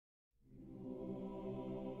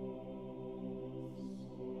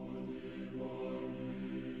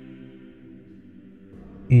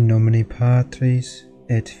In nomine Patris,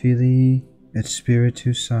 et Filii, et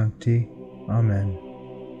Spiritus Sancti. Amen.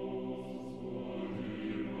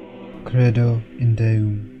 Credo in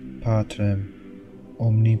Deum, Patrem,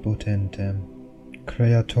 omnipotentem,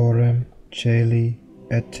 Creatorem caeli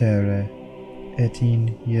et terrae, et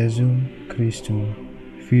in Iesum Christum,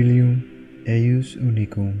 Filium eius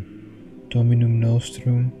unicum, Dominum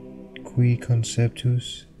nostrum, qui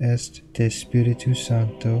conceptus est de Spiritus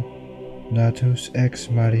Sancto, natus ex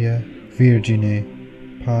Maria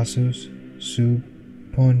Virgine, passus sub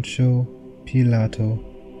Poncio Pilato,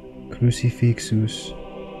 crucifixus,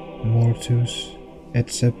 mortus et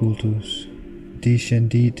sepultus,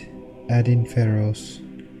 descendit ad inferos,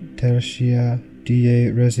 tertia die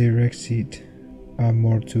resurrexit a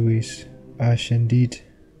mortuis, ascendit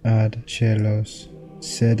ad caelos,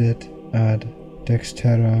 sedet ad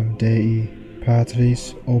dexteram Dei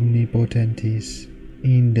Patris omnipotentis,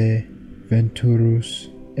 inde venturus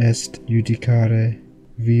est judicare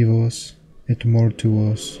vivos et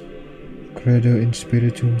mortuos. Credo in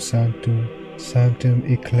Spiritum Sanctum, Sanctum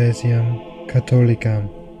Ecclesiam Catholicam,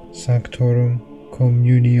 Sanctorum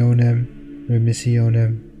Communionem,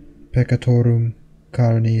 Remissionem Peccatorum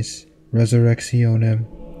Carnis, Resurrectionem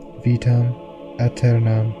Vitam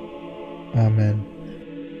Aeternam. Amen.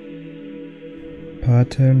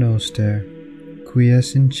 Pater noster, qui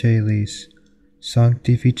es in caelis,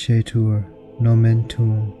 sanctificetur nomen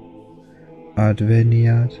tuum,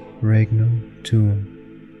 adveniat regnum tuum,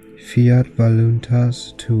 fiat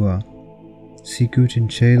voluntas tua, sicut in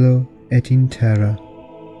caelo et in terra.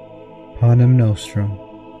 Panem nostrum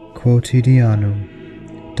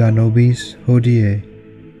quotidianum da nobis hodie,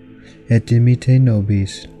 et dimitte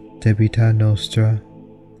nobis debita nostra,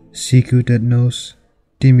 sicut et nos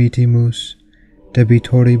dimittimus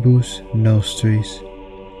debitoribus nostris,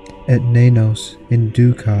 et ne nos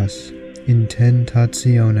inducas in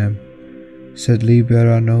tentationem, sed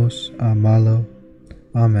libera nos a malo.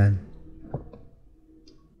 Amen.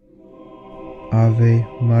 Ave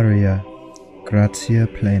Maria, gratia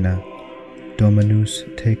plena, Dominus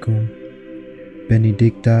tecum,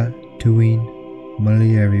 benedicta tu in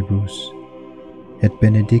mulieribus, et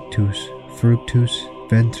benedictus fructus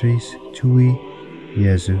ventris tui,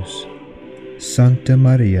 Iesus. Sancta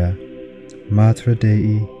Maria, Mater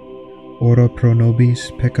Dei, ora pro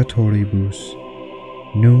nobis peccatoribus,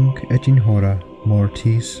 nunc et in hora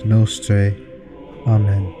mortis nostrae.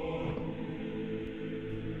 Amen.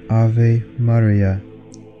 Ave Maria,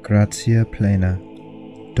 gratia plena,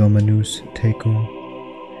 Dominus tecum,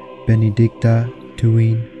 benedicta tu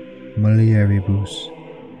in mulieribus,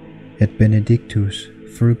 et benedictus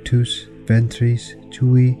fructus ventris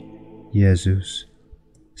tui, Iesus.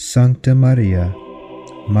 Sancta Maria,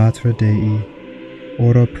 Mater Dei,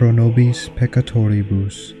 ora pro nobis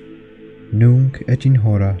peccatoribus, nunc et in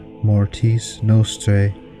hora mortis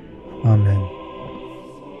nostrae. Amen.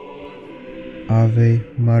 Ave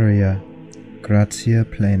Maria, gratia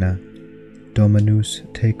plena, Dominus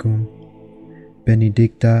tecum,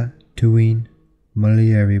 benedicta tu in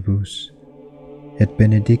mulieribus, et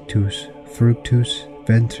benedictus fructus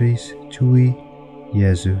ventris tui,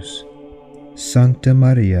 Iesus. Sancta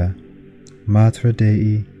Maria, Mater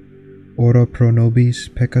Dei, ora pro nobis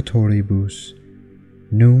peccatoribus,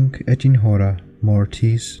 nunc et in hora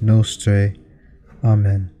mortis nostrae.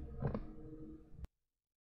 Amen.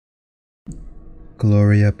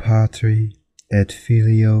 Gloria Patri, et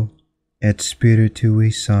Filio, et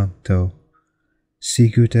Spiritui Sancto,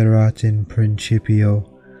 sicut erat in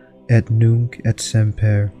principio, et nunc et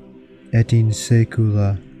semper, et in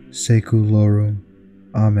saecula saeculorum.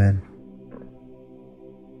 Amen.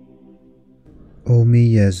 O mi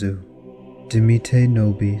Iesu, dimitte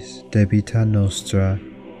nobis debita nostra,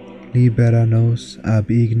 libera nos ab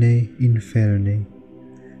igne inferni,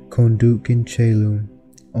 conduc in caelum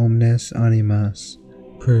omnes animas,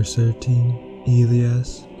 per certim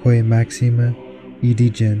ilias quae maxima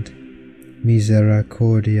idigent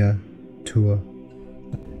misericordia tua.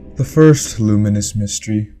 The first luminous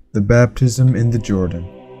mystery, the baptism in the Jordan.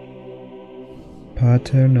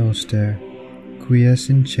 Pater noster, qui es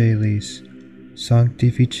in caelis,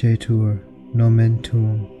 sanctificetur nomen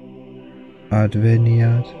tuum,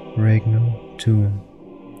 adveniat regnum tuum,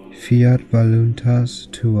 fiat voluntas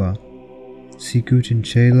tua, sicut in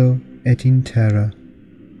caelo et in terra.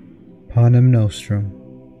 Panem nostrum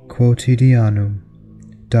quotidianum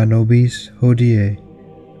da nobis hodie,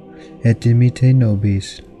 et dimitte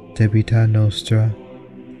nobis debita nostra,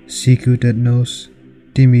 sicut et nos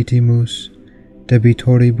dimittimus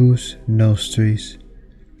debitoribus nostris,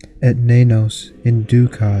 et ne nos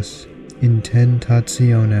inducas in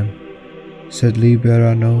tentationem, sed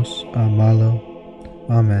libera nos a malo.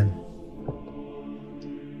 Amen.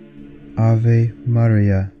 Ave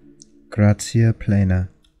Maria, gratia plena,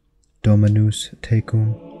 Dominus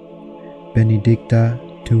tecum, benedicta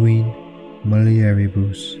tu in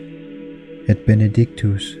mulieribus, et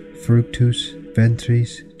benedictus fructus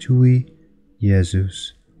ventris tui,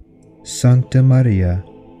 Iesus. Sancta Maria,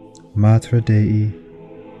 Mater Dei,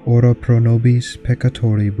 ora pro nobis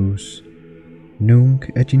peccatoribus, nunc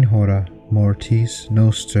et in hora mortis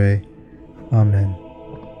nostrae. Amen.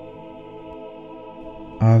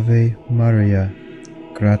 Ave Maria,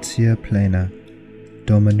 gratia plena,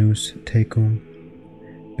 Dominus tecum,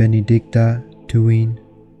 benedicta tu in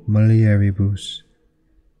mulieribus,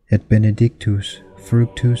 et benedictus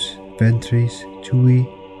fructus ventris tui,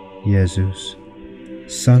 Iesus.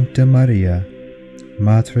 Sancta Maria,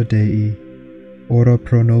 Mater Dei, ora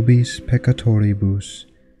pro nobis peccatoribus,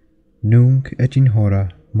 nunc et in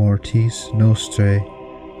hora mortis nostrae.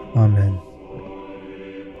 Amen.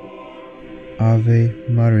 Ave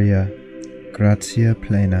Maria, gratia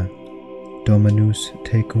plena, Dominus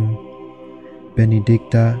tecum,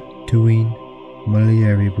 benedicta tu in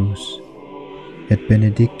mulieribus, et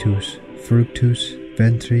benedictus fructus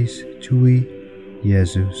ventris tui,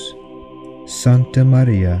 Iesus. Sancta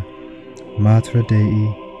Maria, Mater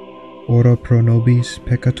Dei, ora pro nobis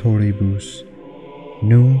peccatoribus,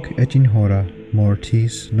 nunc et in hora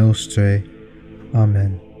mortis nostrae.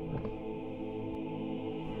 Amen.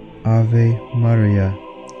 Ave Maria,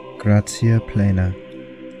 gratia plena,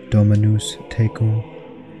 Dominus tecum,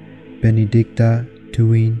 benedicta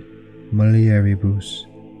tu in mulieribus,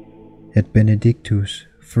 et benedictus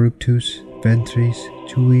fructus ventris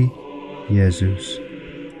tui, Iesus.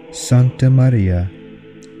 Sancta Maria,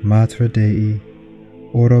 Mater Dei,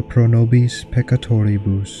 ora pro nobis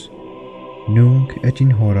peccatoribus, nunc et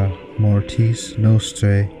in hora mortis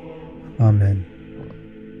nostrae. Amen.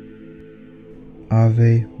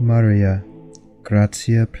 Ave Maria,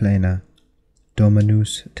 gratia plena,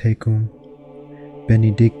 Dominus tecum,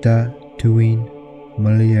 benedicta tu in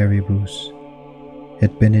mulieribus,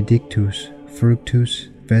 et benedictus fructus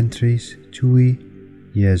ventris tui,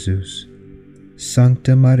 Iesus.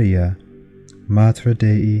 Sancta Maria, Mater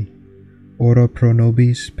Dei, ora pro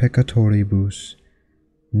nobis peccatoribus,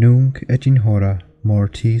 nunc et in hora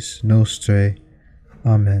mortis nostrae.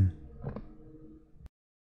 Amen.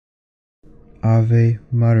 Ave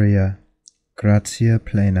Maria, gratia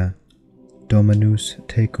plena, Dominus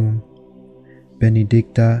tecum,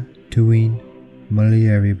 benedicta tu in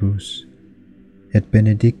mulieribus, et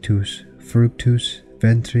benedictus fructus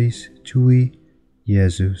ventris tui,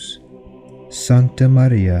 Iesus. Sancta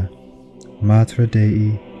Maria, Mater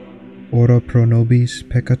Dei, ora pro nobis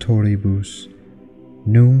peccatoribus,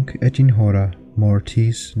 nunc et in hora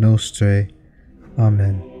mortis nostrae.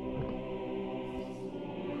 Amen.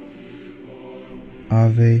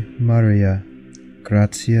 Ave Maria,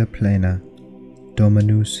 gratia plena,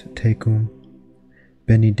 Dominus tecum,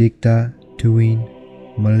 benedicta tu in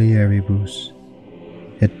mulieribus,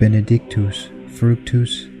 et benedictus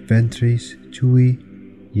fructus ventris tui,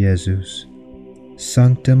 Iesus.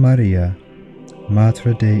 Sancta Maria,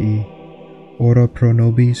 Mater Dei, ora pro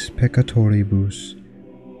nobis peccatoribus,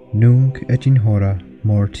 nunc et in hora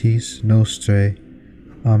mortis nostrae.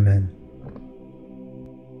 Amen.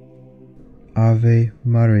 Ave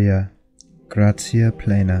Maria, gratia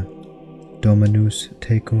plena, Dominus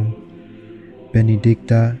tecum,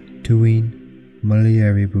 benedicta tu in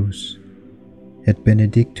mulieribus, et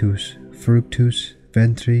benedictus fructus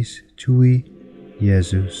ventris tui,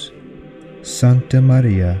 Iesus. Sancta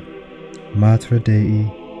Maria, Mater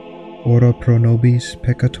Dei, ora pro nobis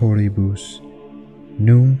peccatoribus,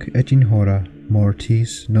 nunc et in hora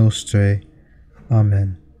mortis nostrae.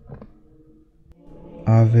 Amen.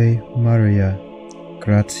 Ave Maria,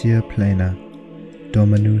 gratia plena,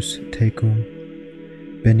 Dominus tecum,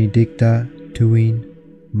 benedicta tu in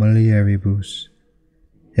mulieribus,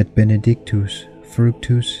 et benedictus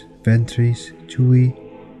fructus ventris tui,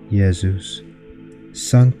 Iesus.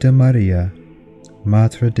 Sancta Maria,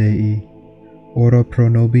 Mater Dei, ora pro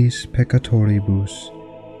nobis peccatoribus,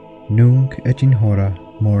 nunc et in hora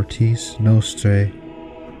mortis nostrae.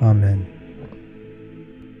 Amen.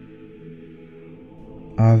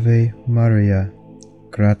 Ave Maria,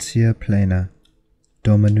 gratia plena,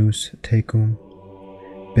 Dominus tecum,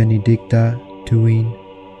 benedicta tu in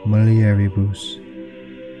mulieribus,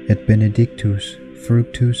 et benedictus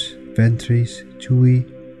fructus ventris tui,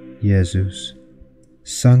 Iesus.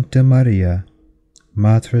 Sancta Maria,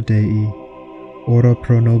 Mater Dei, ora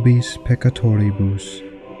pro nobis peccatoribus,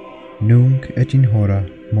 nunc et in hora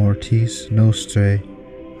mortis nostrae.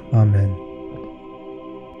 Amen.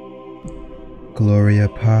 Gloria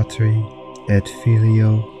Patri, et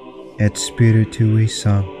Filio, et Spiritui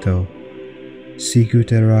Sancto,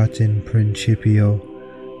 sicut erat in principio,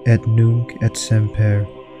 et nunc et semper,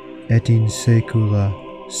 et in saecula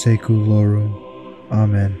saeculorum.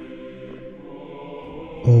 Amen.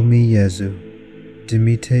 O mi Iesu,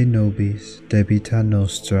 dimite nobis debita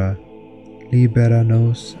nostra, libera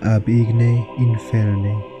nos ab igne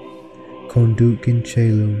inferni, conduc in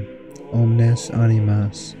caelum omnes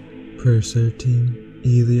animas, Presertim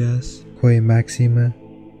Ilias, quae maxima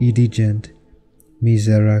idigent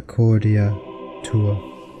misericordia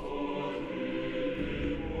tua.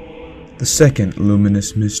 the second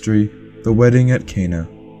luminous mystery, the wedding at Canna.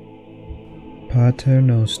 Pater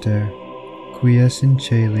noster, qui es in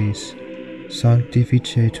caelis,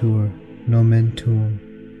 sanctificetur nomen tuum,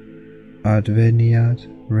 adveniat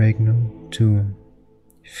regnum tuum,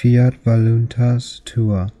 fiat voluntas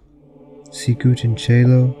tua, sicut in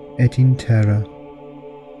caelo et in terra.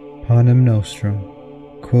 Panem nostrum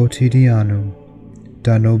quotidianum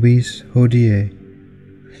da nobis hodie,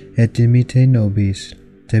 et dimite nobis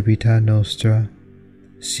debita nostra,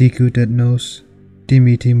 sicut et nos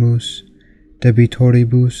dimitimus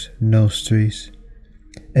debitoribus nostris,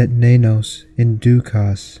 et ne nos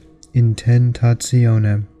inducas in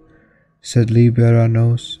tentationem, sed libera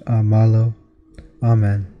nos a malo.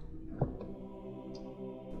 Amen.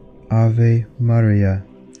 Ave Maria,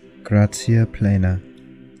 gratia plena,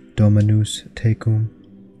 Dominus tecum,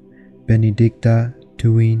 benedicta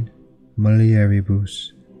tu in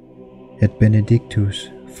mulieribus, et benedictus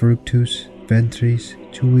fructus ventris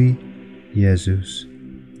tui, Iesus.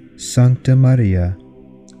 Sancta Maria,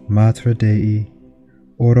 Mater Dei,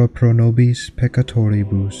 ora pro nobis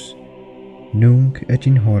peccatoribus, nunc et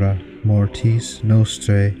in hora mortis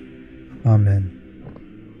nostrae. Amen.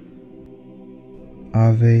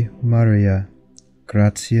 Ave Maria,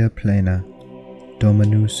 gratia plena,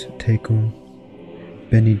 Dominus tecum,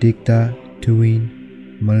 benedicta tu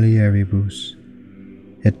in mulieribus,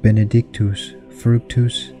 et benedictus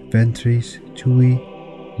fructus ventris tui,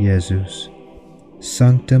 Iesus.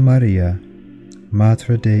 Sancta Maria,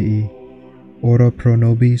 Mater Dei, ora pro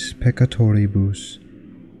nobis peccatoribus,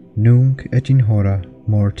 nunc et in hora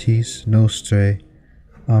mortis nostrae.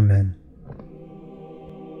 Amen.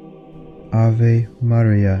 Ave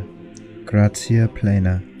Maria, gratia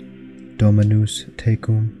plena, Dominus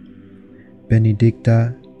tecum,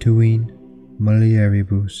 benedicta tu in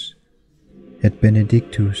mulieribus, et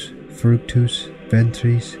benedictus fructus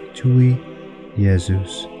ventris tui,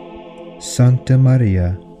 Iesus. Sancta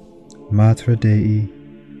Maria, Mater Dei,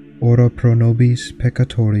 ora pro nobis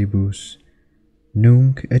peccatoribus,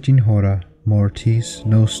 nunc et in hora mortis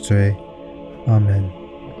nostrae. Amen.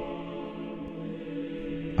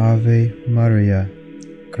 Ave Maria,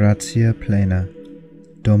 gratia plena,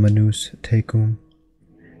 Dominus tecum,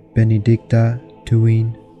 benedicta tu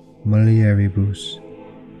in mulieribus,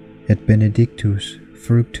 et benedictus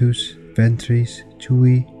fructus ventris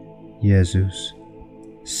tui, Iesus.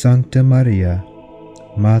 Sancta Maria,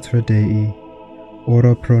 Mater Dei,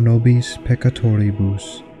 ora pro nobis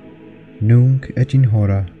peccatoribus, nunc et in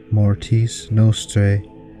hora mortis nostrae.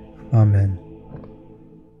 Amen.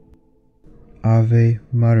 Ave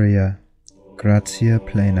Maria, gratia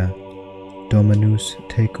plena, Dominus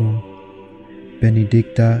tecum,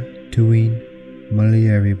 benedicta tu in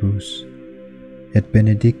mulieribus, et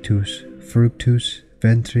benedictus fructus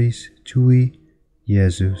ventris tui,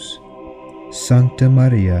 Iesus. Sancta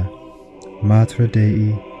Maria, Mater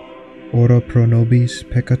Dei, ora pro nobis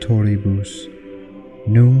peccatoribus,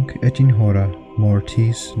 nunc et in hora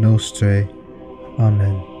mortis nostrae.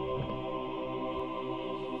 Amen.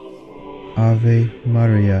 Ave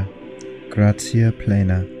Maria, gratia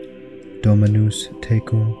plena, Dominus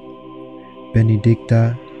tecum,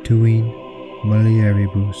 benedicta tu in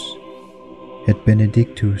mulieribus, et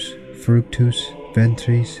benedictus fructus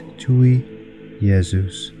ventris tui,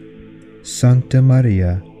 Iesus. Sancta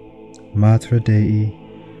Maria, Mater Dei,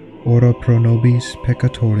 ora pro nobis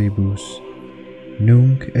peccatoribus,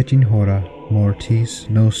 nunc et in hora mortis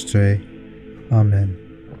nostrae. Amen.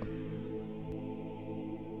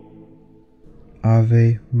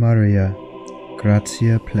 Ave Maria,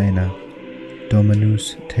 gratia plena,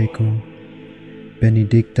 Dominus tecum,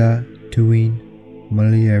 benedicta tu in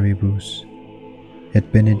mulieribus,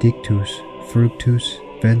 et benedictus fructus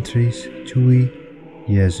ventris tui,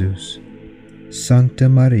 Iesus. Sancta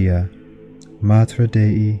Maria, Mater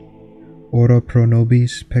Dei, ora pro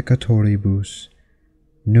nobis peccatoribus,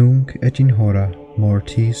 nunc et in hora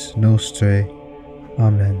mortis nostrae.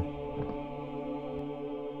 Amen.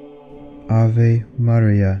 Ave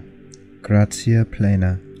Maria, gratia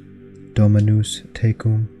plena, Dominus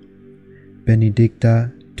tecum,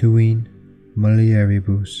 benedicta tu in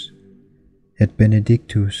mulieribus, et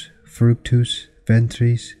benedictus fructus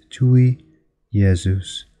ventris tui,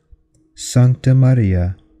 Iesus. Sancta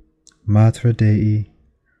Maria, Mater Dei,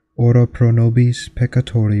 ora pro nobis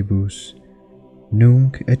peccatoribus,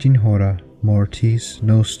 nunc et in hora mortis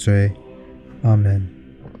nostrae. Amen.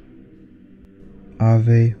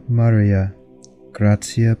 Ave Maria,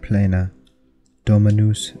 gratia plena,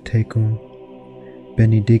 Dominus tecum,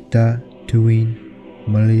 benedicta tu in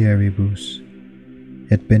mulieribus,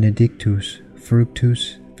 et benedictus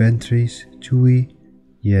fructus ventris tui,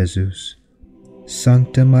 Iesus.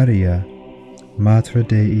 Sancta Maria, Mater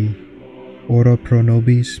Dei, ora pro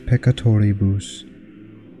nobis peccatoribus,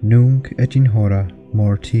 nunc et in hora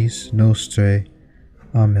mortis nostrae.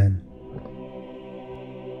 Amen.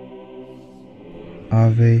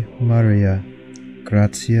 Ave Maria,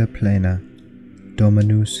 gratia plena,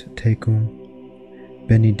 Dominus tecum,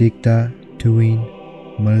 benedicta tu in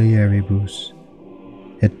mulieribus,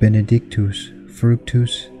 et benedictus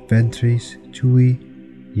fructus ventris tui,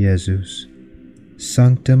 Iesus.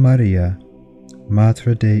 Sancta Maria,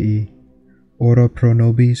 Mater Dei, ora pro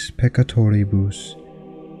nobis peccatoribus,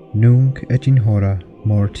 nunc et in hora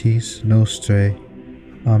mortis nostrae.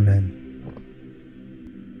 Amen.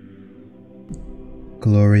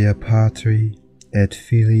 Gloria Patri, et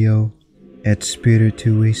Filio, et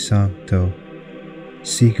Spiritui Sancto,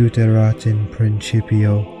 sicut erat in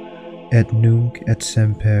principio, et nunc et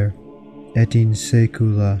semper, et in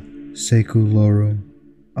saecula saeculorum.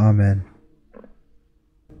 Amen.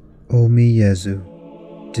 O mi Iesu,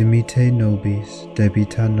 dimite nobis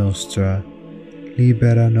debita nostra,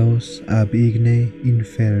 libera nos ab igne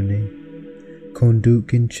inferni,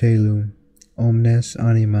 conduc in caelum omnes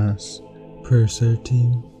animas, per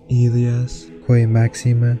certim Ilias, quae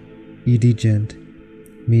maxima idigent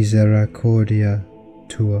misericordia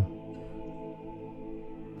tua.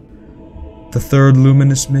 The third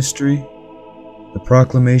luminous mystery, the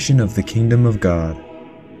proclamation of the kingdom of God.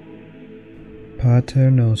 Pater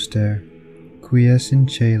noster, qui es in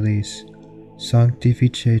caelis,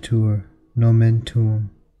 sanctificetur nomen tuum,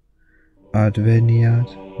 adveniat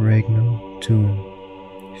regnum tuum,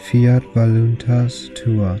 fiat voluntas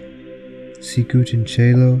tua, sicut in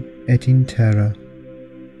caelo et in terra.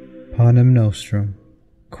 Panem nostrum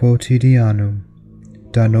quotidianum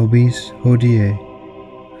da nobis hodie,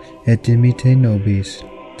 et dimite nobis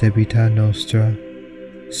debita nostra,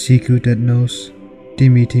 sicut et nos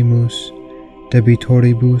dimitimus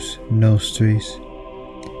debitoribus nostris,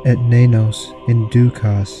 et ne nos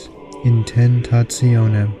inducas in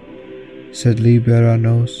tentationem, sed libera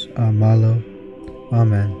nos a malo.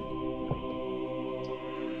 Amen.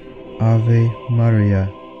 Ave Maria,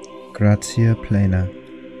 gratia plena,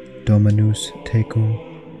 Dominus tecum,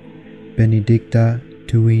 benedicta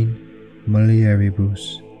tu in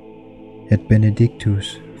mulieribus, et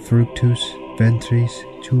benedictus fructus ventris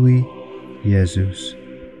tui, Iesus.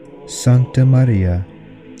 Sancta Maria,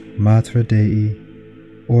 Mater Dei,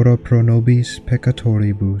 ora pro nobis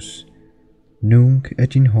peccatoribus, nunc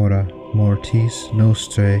et in hora mortis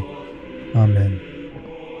nostrae. Amen.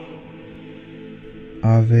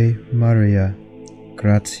 Ave Maria,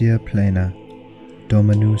 gratia plena,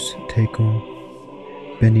 Dominus tecum,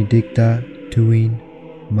 benedicta tu in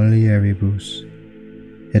mulieribus,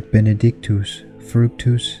 et benedictus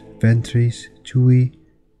fructus ventris tui,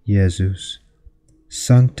 Iesus.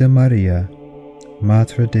 Sancta Maria,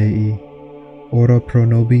 Mater Dei, ora pro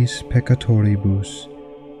nobis peccatoribus,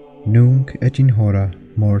 nunc et in hora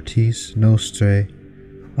mortis nostrae.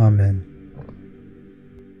 Amen.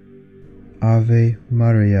 Ave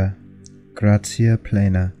Maria, gratia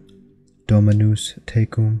plena, Dominus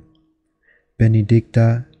tecum,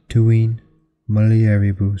 benedicta tu in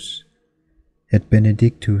mulieribus, et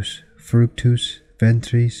benedictus fructus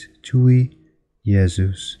ventris tui,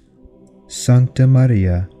 Iesus. Sancta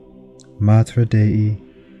Maria, Mater Dei,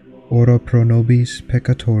 ora pro nobis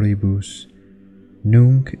peccatoribus,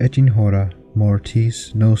 nunc et in hora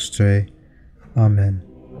mortis nostrae. Amen.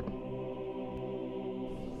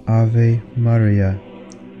 Ave Maria,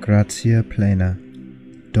 gratia plena,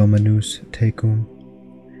 Dominus tecum,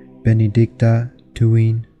 benedicta tu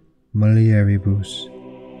in mulieribus,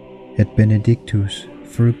 et benedictus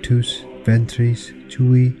fructus ventris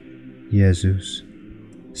tui, Iesus.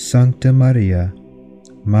 Sancta Maria,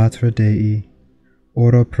 Mater Dei,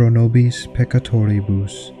 ora pro nobis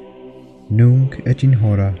peccatoribus, nunc et in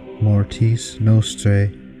hora mortis nostrae.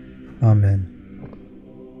 Amen.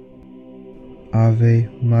 Ave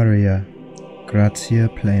Maria, gratia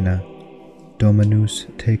plena, Dominus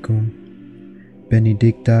tecum,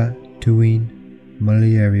 benedicta tu in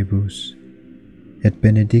mulieribus, et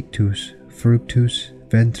benedictus fructus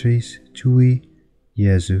ventris tui,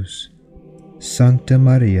 Iesus. Sancta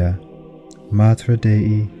Maria, Mater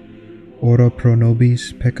Dei, ora pro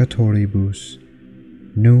nobis peccatoribus,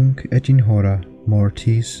 nunc et in hora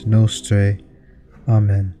mortis nostrae.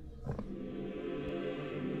 Amen.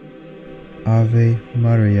 Ave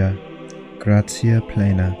Maria, gratia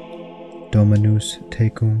plena, Dominus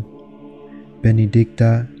tecum,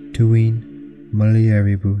 benedicta tu in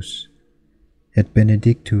mulieribus, et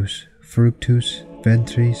benedictus fructus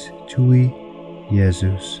ventris tui,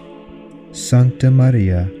 Iesus. Sancta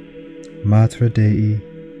Maria, Mater Dei,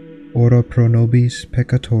 ora pro nobis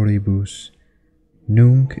peccatoribus,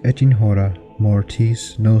 nunc et in hora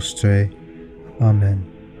mortis nostrae. Amen.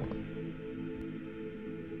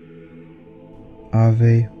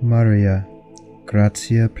 Ave Maria,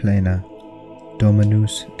 gratia plena,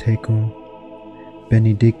 Dominus tecum,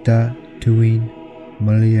 benedicta tu in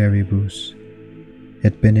mulieribus,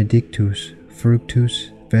 et benedictus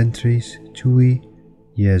fructus ventris tui,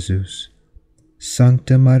 Iesus.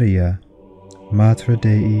 Sancta Maria, Mater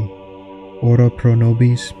Dei, ora pro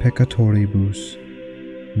nobis peccatoribus,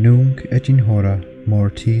 nunc et in hora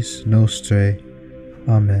mortis nostrae.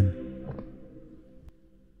 Amen.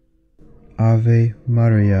 Ave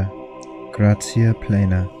Maria, gratia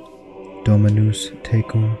plena, Dominus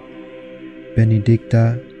tecum,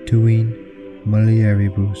 benedicta tu in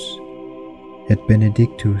mulieribus, et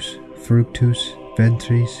benedictus fructus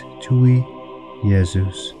ventris tui,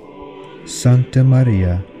 Iesus. Sancta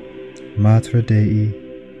Maria, Mater Dei,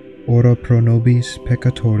 ora pro nobis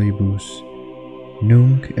peccatoribus,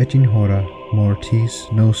 nunc et in hora mortis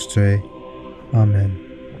nostrae. Amen.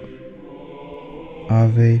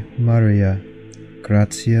 Ave Maria,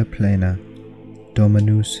 gratia plena,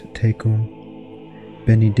 Dominus tecum,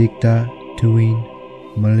 benedicta tu in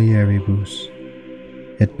mulieribus,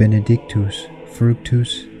 et benedictus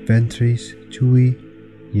fructus ventris tui,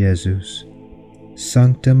 Iesus.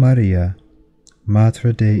 Sancta Maria,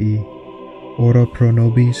 Mater Dei, ora pro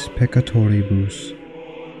nobis peccatoribus,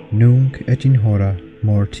 nunc et in hora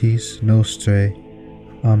mortis nostrae.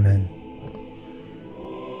 Amen.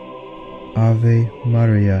 Ave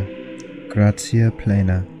Maria, gratia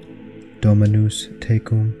plena, Dominus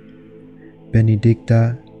tecum,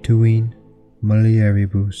 benedicta tu in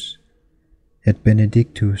mulieribus, et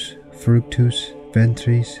benedictus fructus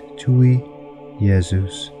ventris tui,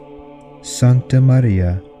 Iesus. Sancta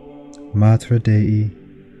Maria, Mater Dei,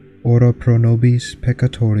 ora pro nobis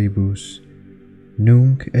peccatoribus,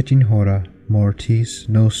 nunc et in hora mortis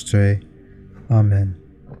nostrae. Amen.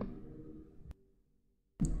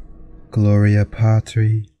 Gloria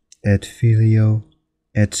Patri, et Filio,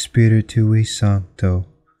 et Spiritui Sancto,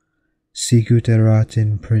 sicut erat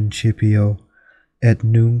in principio, et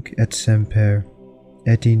nunc et semper,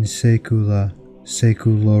 et in saecula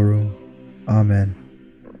saeculorum. Amen.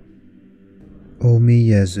 O mi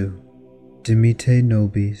Iesu, dimite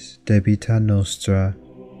nobis debita nostra,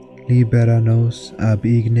 libera nos ab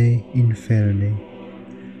igne inferni,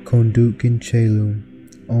 conduc in caelum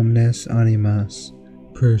omnes animas,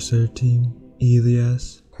 per certim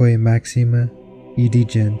Ilias, quae maxima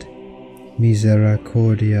idigent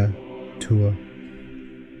misericordia tua.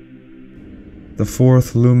 The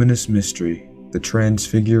fourth luminous mystery, the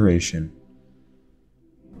Transfiguration.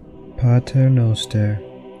 Pater noster,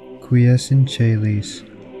 qui es in caelis,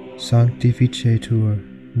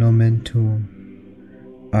 sanctificetur nomen tuum,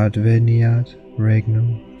 adveniat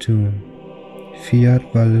regnum tuum, fiat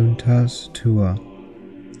voluntas tua,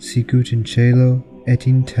 sicut in caelo et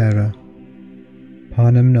in terra.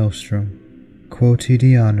 Panem nostrum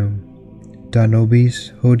quotidianum da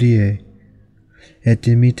nobis hodie, et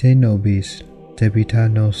dimite nobis debita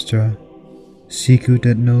nostra, sicut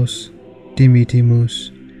et nos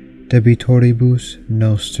dimitimus debitoribus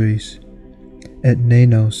nostris, et ne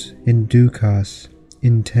nos inducas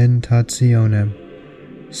in tentationem,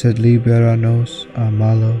 sed libera nos a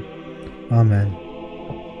malo. Amen.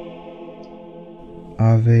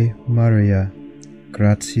 Ave Maria,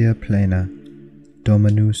 gratia plena,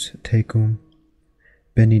 Dominus tecum,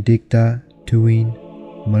 benedicta tu in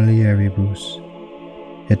mulieribus,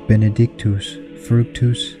 et benedictus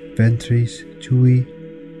fructus ventris tui,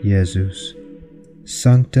 Iesus.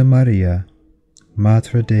 Sancta Maria,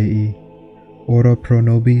 Mater Dei, ora pro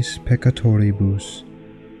nobis peccatoribus,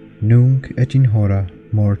 nunc et in hora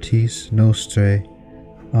mortis nostrae.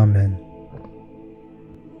 Amen.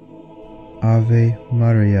 Ave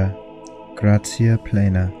Maria, gratia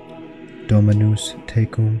plena, Dominus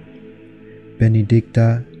tecum,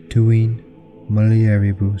 benedicta tu in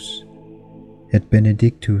mulieribus, et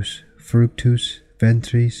benedictus fructus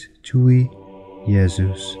ventris tui,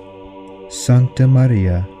 Iesus. Sancta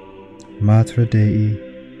Maria, Mater Dei,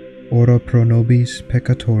 ora pro nobis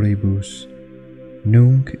peccatoribus,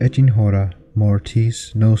 nunc et in hora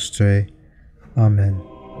mortis nostrae. Amen.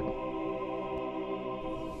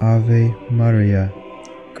 Ave Maria,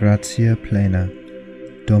 gratia plena,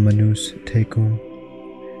 Dominus tecum,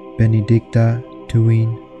 benedicta tu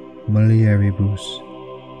in mulieribus,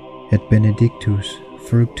 et benedictus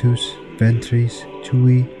fructus ventris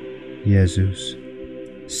tui, Iesus.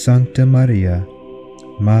 Sancta Maria,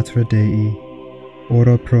 Mater Dei,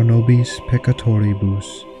 ora pro nobis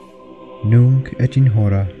peccatoribus, nunc et in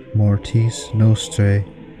hora mortis nostrae.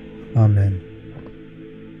 Amen.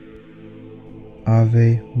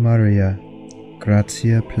 Ave Maria,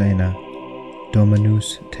 gratia plena,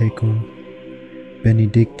 Dominus tecum,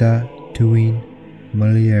 benedicta tu in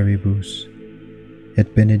mulieribus,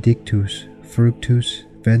 et benedictus fructus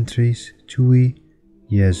ventris tui,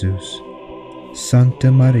 Iesus.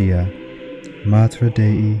 Sancta Maria, Mater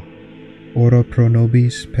Dei, ora pro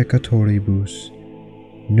nobis peccatoribus,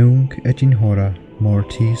 nunc et in hora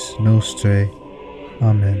mortis nostrae.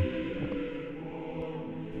 Amen.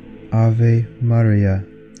 Ave Maria,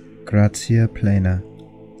 gratia plena,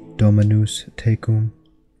 Dominus tecum,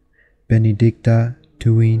 benedicta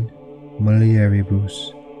tu in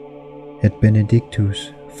mulieribus, et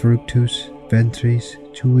benedictus fructus ventris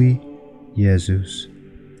tui, Iesus.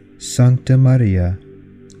 Sancta Maria,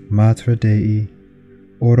 Mater Dei,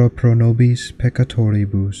 ora pro nobis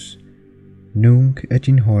peccatoribus, nunc et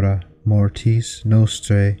in hora mortis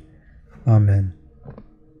nostrae. Amen.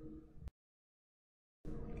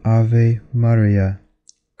 Ave Maria,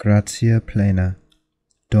 gratia plena,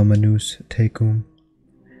 Dominus tecum,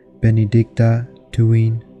 benedicta tu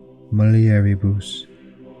in mulieribus,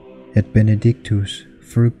 et benedictus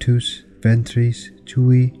fructus ventris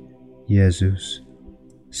tui, Iesus.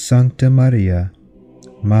 Sancta Maria,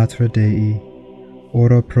 Mater Dei,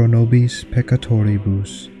 ora pro nobis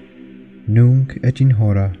peccatoribus, nunc et in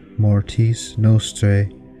hora mortis nostrae.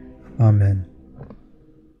 Amen.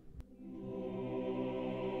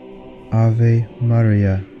 Ave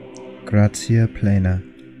Maria, gratia plena,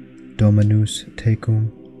 Dominus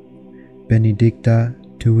tecum, benedicta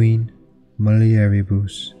tu in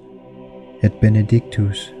mulieribus, et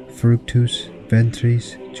benedictus fructus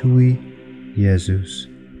ventris tui, Iesus.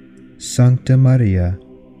 Sancta Maria,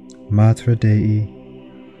 Mater Dei,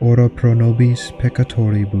 ora pro nobis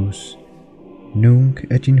peccatoribus, nunc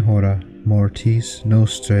et in hora mortis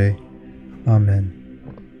nostrae. Amen.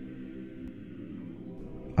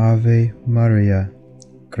 Ave Maria,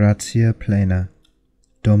 gratia plena,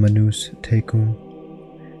 Dominus tecum,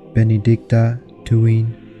 benedicta tu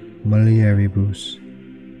in mulieribus,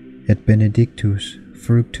 et benedictus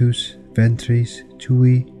fructus ventris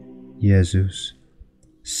tui, Iesus.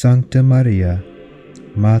 Sancta Maria,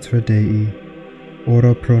 Mater Dei,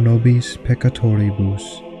 ora pro nobis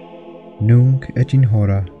peccatoribus, nunc et in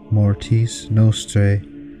hora mortis nostrae.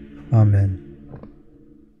 Amen.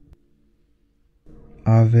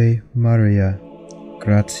 Ave Maria,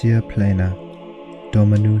 gratia plena,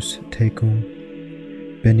 Dominus tecum,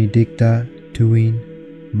 benedicta tu in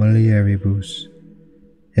mulieribus,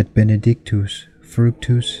 et benedictus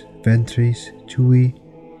fructus ventris tui,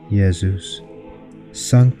 Iesus.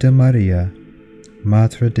 Sancta Maria,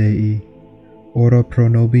 Mater Dei, ora pro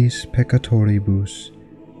nobis peccatoribus,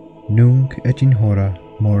 nunc et in hora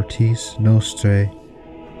mortis nostrae.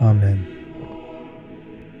 Amen.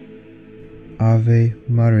 Ave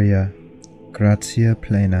Maria, gratia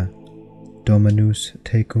plena, Dominus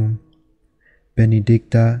tecum,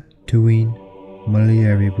 benedicta tu in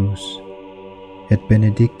mulieribus, et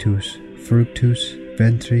benedictus fructus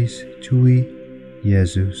ventris tui,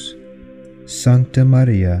 Iesus. Sancta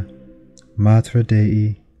Maria, Mater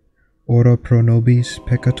Dei, ora pro nobis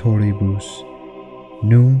peccatoribus,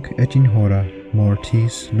 nunc et in hora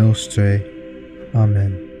mortis nostrae.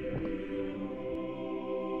 Amen.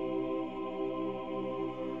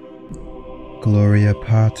 Gloria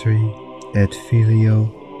Patri, et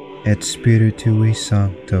Filio, et Spiritui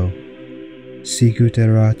Sancto, sicut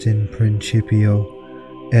erat in principio,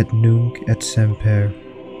 et nunc et semper,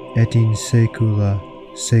 et in saecula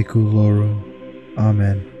saeculorum.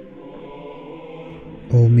 Amen.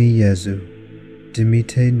 O mi Iesu,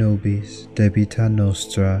 dimite nobis debita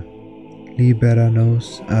nostra, libera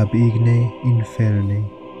nos ab igne inferni,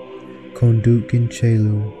 conduc in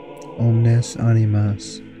caelum omnes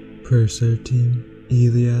animas, per certim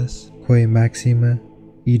Ilias, quae maxima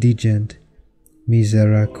idigent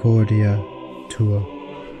misericordia tua.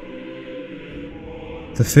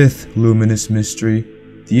 The fifth luminous mystery,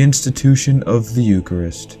 the institution of the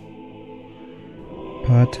Eucharist.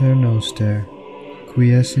 Pater noster,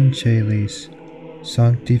 qui es in caelis,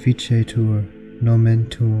 sanctificetur nomen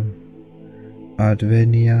tuum,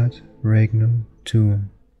 adveniat regnum tuum,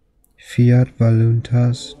 fiat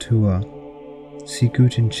voluntas tua,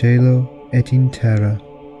 sicut in cielo et in terra.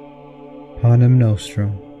 Panem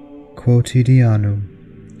nostrum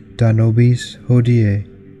quotidianum da nobis hodie,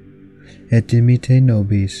 et dimitte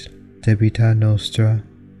nobis debita nostra,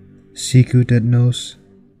 sicut et nos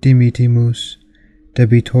dimittimus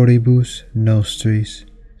debitoribus nostris,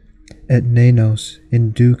 et ne nos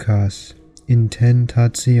inducas in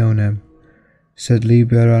tentationem, sed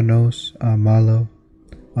libera nos a malo.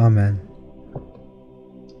 Amen.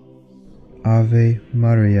 Ave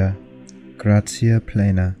Maria, gratia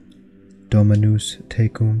plena, Dominus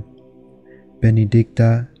tecum,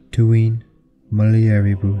 benedicta tu in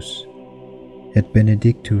mulieribus, et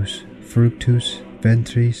benedictus fructus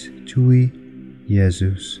ventris tui,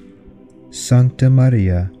 Iesus. Sancta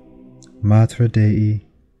Maria, Mater Dei,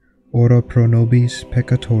 ora pro nobis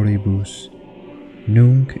peccatoribus,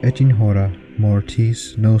 nunc et in hora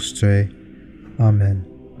mortis nostrae. Amen.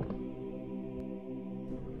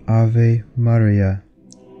 Ave Maria,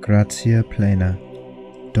 gratia plena,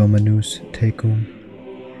 Dominus tecum,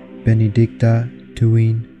 benedicta tu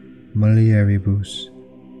in mulieribus,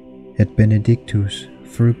 et benedictus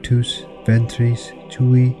fructus ventris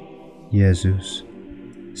tui, Iesus.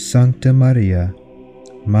 Sancta Maria,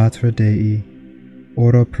 Mater Dei,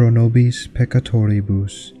 ora pro nobis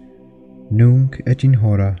peccatoribus, nunc et in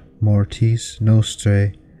hora mortis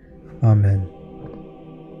nostrae. Amen.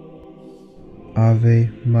 Ave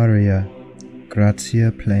Maria,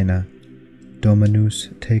 gratia plena, Dominus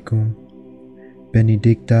tecum,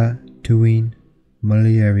 benedicta tu in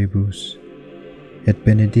mulieribus, et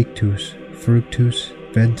benedictus fructus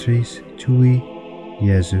ventris tui,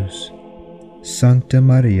 Iesus. Sancta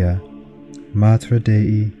Maria, Mater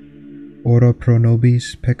Dei, ora pro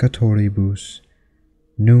nobis peccatoribus,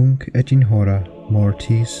 nunc et in hora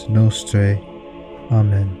mortis nostrae.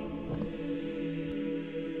 Amen.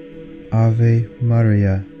 Ave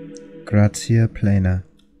Maria, gratia plena,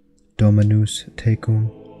 Dominus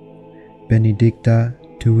tecum, benedicta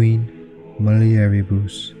tu in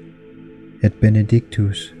mulieribus, et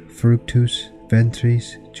benedictus fructus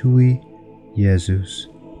ventris tui, Iesus.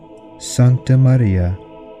 Sancta Maria,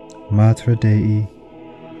 Mater Dei,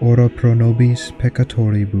 ora pro nobis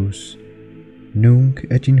peccatoribus, nunc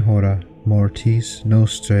et in hora mortis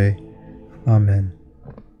nostrae. Amen.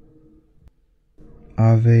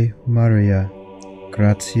 Ave Maria,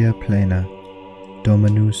 gratia plena,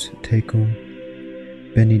 Dominus tecum,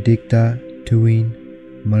 benedicta tu in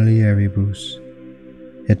mulieribus,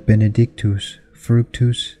 et benedictus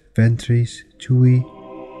fructus ventris tui,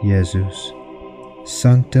 Iesus.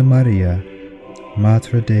 Sancta Maria,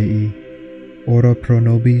 Mater Dei, ora pro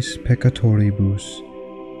nobis peccatoribus,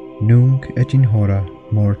 nunc et in hora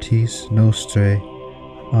mortis nostrae.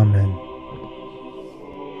 Amen.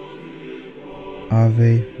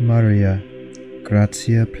 Ave Maria,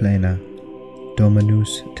 gratia plena,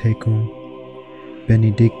 Dominus tecum,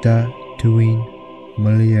 benedicta tu in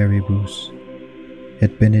mulieribus,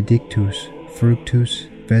 et benedictus fructus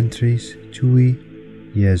ventris tui,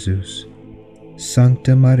 Iesus.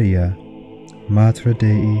 Sancta Maria, Mater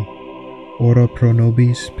Dei, ora pro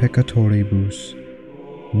nobis peccatoribus,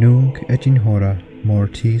 nunc et in hora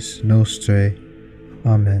mortis nostrae.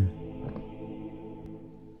 Amen.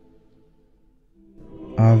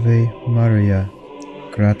 Ave Maria,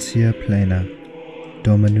 gratia plena,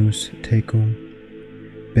 Dominus tecum,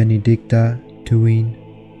 benedicta tu in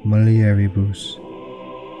mulieribus,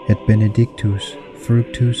 et benedictus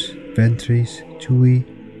fructus ventris tui,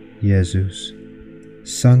 Iesus.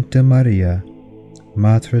 Sancta Maria,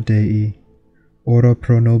 Mater Dei, ora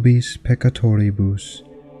pro nobis peccatoribus,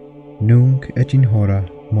 nunc et in hora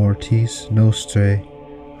mortis nostrae.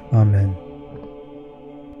 Amen.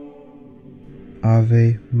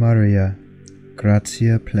 Ave Maria,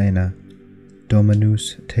 gratia plena,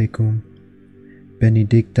 Dominus tecum,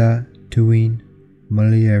 benedicta tu in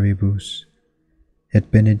mulieribus, et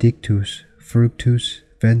benedictus fructus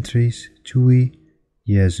ventris tui,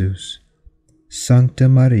 Iesus. Sancta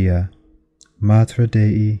Maria, Mater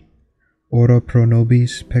Dei, ora pro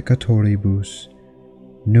nobis peccatoribus,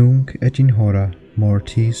 nunc et in hora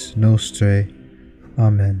mortis nostrae.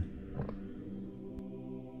 Amen.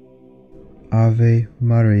 Ave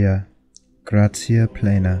Maria, gratia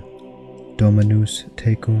plena, Dominus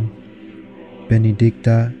tecum,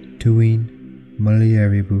 benedicta tu in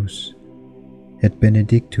mulieribus, et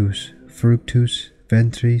benedictus fructus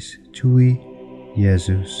ventris tui,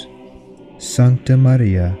 Iesus. Sancta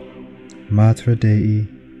Maria, Mater Dei,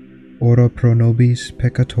 ora pro nobis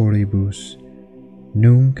peccatoribus,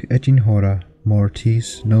 nunc et in hora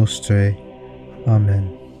mortis nostrae.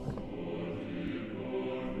 Amen.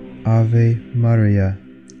 Ave Maria,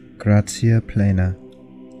 gratia plena,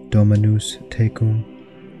 Dominus tecum,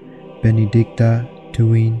 benedicta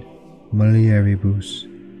tu in mulieribus,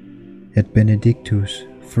 et benedictus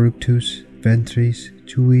fructus ventris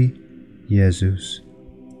tui, Iesus.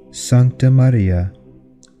 Sancta Maria,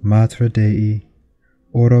 Mater Dei,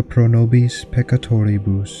 ora pro nobis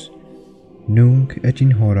peccatoribus, nunc et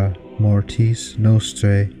in hora mortis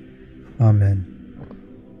nostrae. Amen.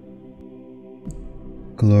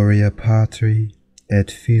 Gloria Patri,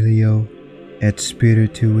 et Filio, et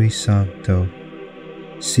Spiritui Sancto,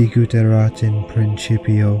 sicut erat in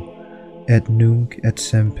principio, et nunc et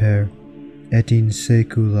semper, et in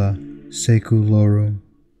saecula saeculorum.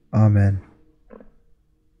 Amen.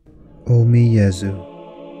 O mi Iesu,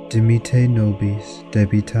 dimite nobis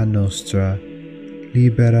debita nostra,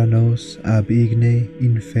 libera nos ab igne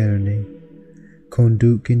inferni,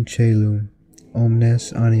 conduc in caelum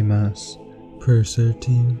omnes animas, per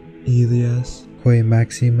certim ilias quae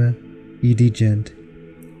maxima idigent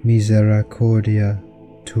misericordia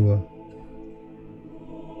tua.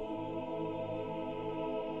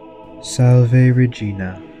 Salve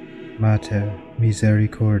Regina, Mater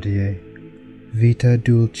misericordiae, vita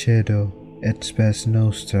dulcedo et spes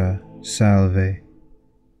nostra, salve.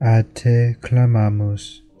 Ad te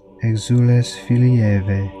clamamus, exules filii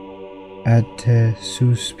Eve, ad te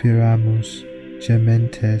suspiramus,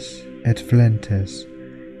 gementes et flentes,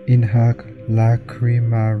 in hac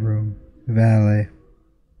lacrimarum vale.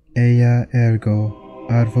 Ea ergo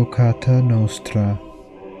advocata nostra,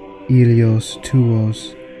 ilios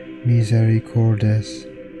tuos misericordes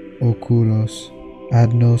oculos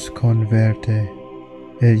ad nos converte,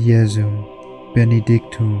 et Iesum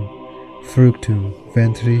benedictum fructum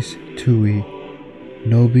ventris tui,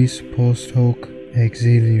 nobis post hoc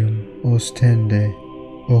exilium ostende,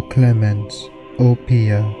 o clemens, o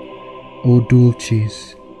pia, o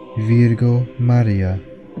dulcis Virgo Maria.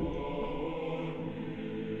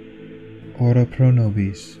 Ora pro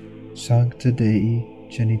nobis, Sancta Dei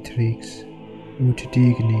genitrix, ut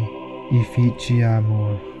digni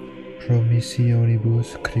efficiamur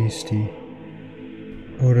promissionibus Christi.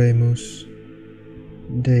 Oremus.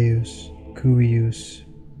 Deus, cuius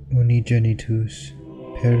unigenitus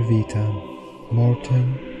per vitam,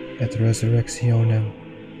 mortem et resurrectionem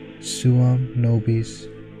suam nobis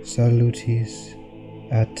salutis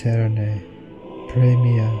aeterne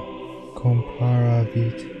premia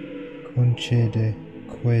comparavit concede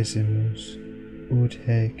quesimus, ut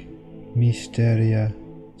haec mysteria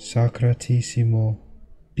sacratissimo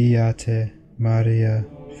Beate Maria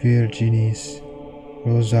Virginis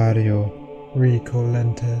Rosario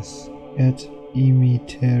recolentes et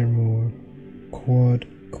imitermur, quod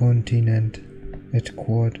continent et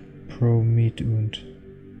quod promitunt,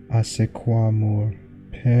 assequamur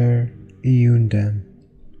per iundem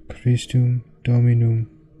Christum Dominum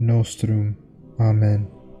nostrum. Amen.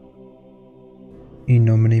 In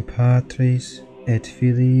nomine Patris et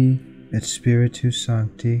Filii et Spiritus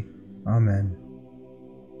Sancti. Amen.